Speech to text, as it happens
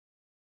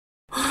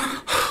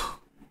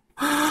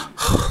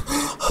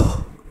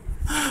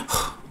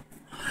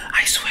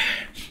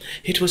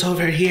It was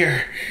over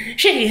here.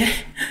 Shit.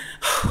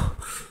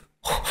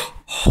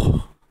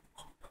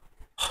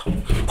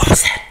 What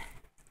was that?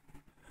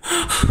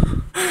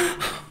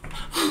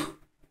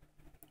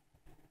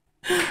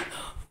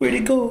 Where'd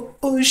it go?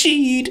 Oh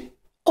shit.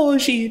 Oh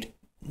shit.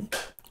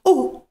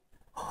 Oh.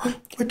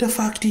 Where the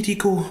fuck did he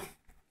go?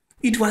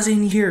 It was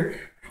in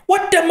here.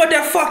 What the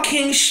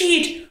motherfucking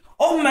shit?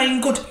 Oh my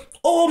god.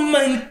 Oh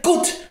my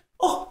god.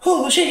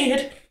 Oh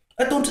shit.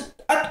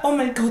 Oh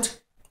my god.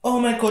 Oh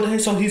my god, I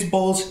saw his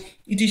balls.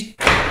 It is.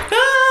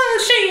 Ah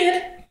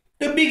shit.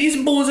 The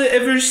biggest balls I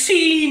ever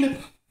seen.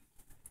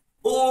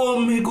 Oh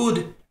my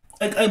god.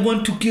 I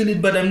want to kill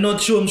it, but I'm not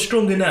sure I'm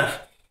strong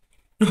enough.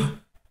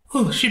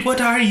 Oh shit,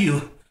 what are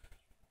you?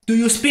 Do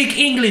you speak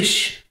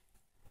English?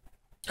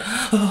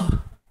 Oh.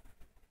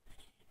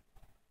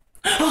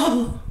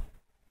 Oh.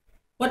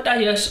 What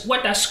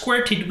I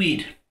squirted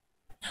with?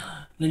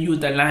 Then use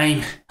the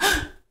line.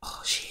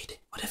 Oh shit,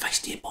 what if I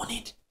step on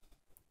it?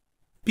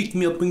 Pick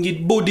me up and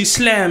get body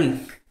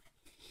slammed.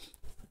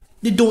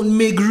 They don't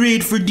make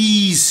raid for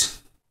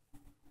these.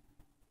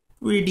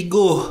 Where'd he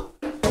go?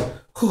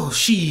 Oh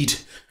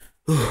shit.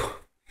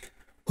 Oh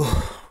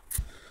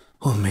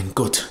my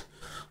god.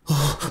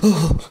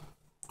 Oh.